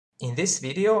In this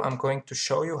video, I'm going to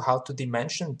show you how to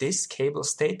dimension this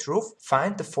cable-stayed roof,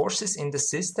 find the forces in the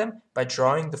system by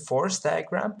drawing the force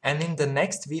diagram, and in the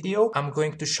next video, I'm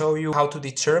going to show you how to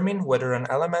determine whether an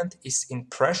element is in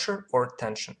pressure or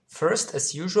tension. First,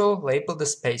 as usual, label the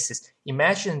spaces.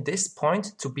 Imagine this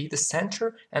point to be the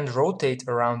center and rotate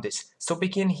around this. So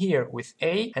begin here with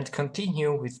A and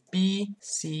continue with B,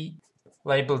 C.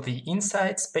 Label the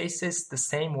inside spaces the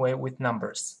same way with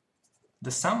numbers. The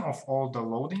sum of all the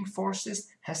loading forces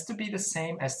has to be the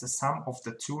same as the sum of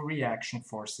the two reaction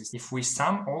forces. If we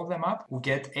sum all them up, we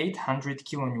get 800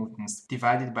 kilonewtons.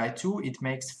 Divided by 2, it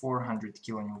makes 400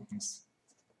 kilonewtons.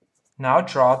 Now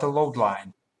draw the load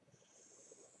line.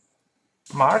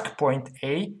 Mark point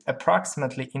A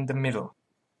approximately in the middle.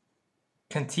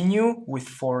 Continue with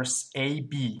force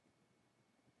AB.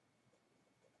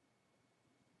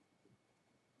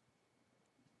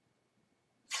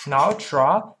 Now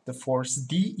draw the force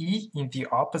DE in the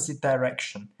opposite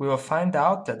direction. We will find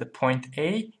out that the point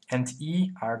A and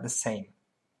E are the same.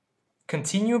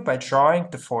 Continue by drawing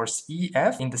the force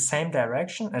EF in the same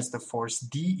direction as the force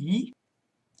DE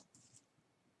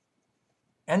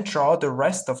and draw the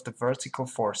rest of the vertical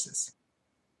forces.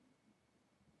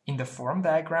 In the form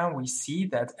diagram, we see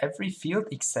that every field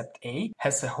except A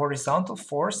has a horizontal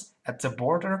force at the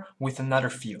border with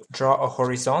another field. Draw a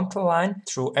horizontal line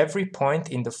through every point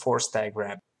in the force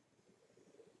diagram.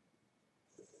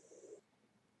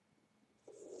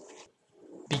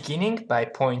 Beginning by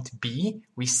point B,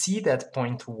 we see that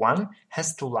point 1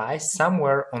 has to lie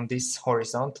somewhere on this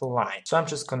horizontal line. So I'm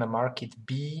just going to mark it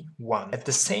B1. At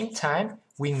the same time,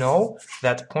 we know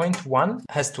that point 1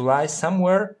 has to lie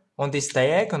somewhere on this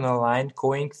diagonal line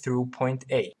going through point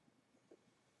A.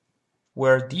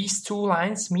 Where these two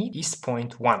lines meet is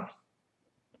point 1.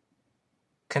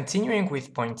 Continuing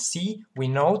with point C, we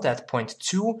know that point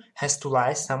 2 has to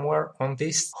lie somewhere on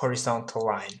this horizontal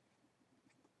line.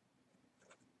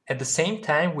 At the same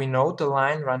time, we know the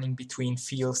line running between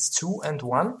fields 2 and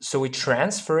 1, so we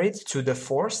transfer it to the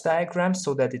force diagram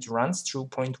so that it runs through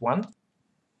point 1.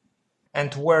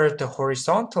 And where the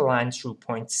horizontal line through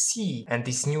point C and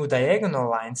these new diagonal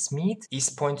lines meet is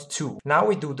point 2. Now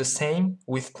we do the same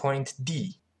with point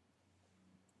D.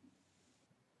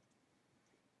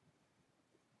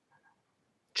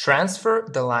 Transfer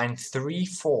the line 3,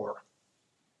 4.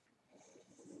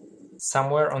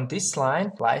 Somewhere on this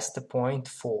line lies the point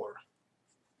 4.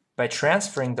 By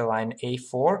transferring the line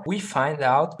A4, we find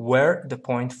out where the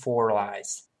point 4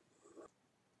 lies.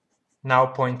 Now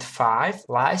point 5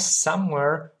 lies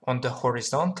somewhere on the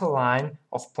horizontal line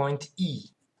of point E.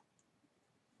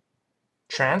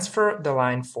 Transfer the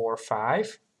line 4,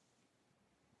 5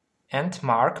 and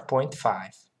mark point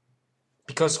 5.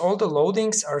 Because all the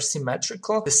loadings are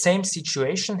symmetrical, the same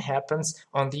situation happens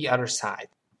on the other side.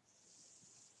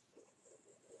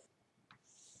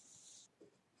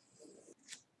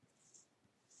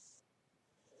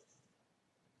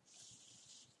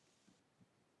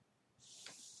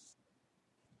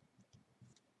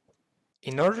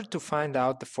 In order to find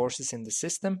out the forces in the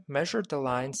system, measure the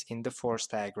lines in the force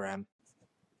diagram.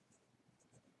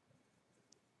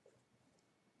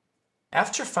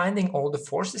 After finding all the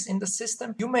forces in the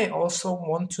system, you may also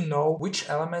want to know which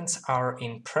elements are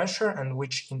in pressure and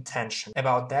which in tension.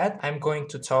 About that, I'm going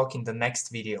to talk in the next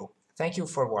video. Thank you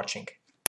for watching.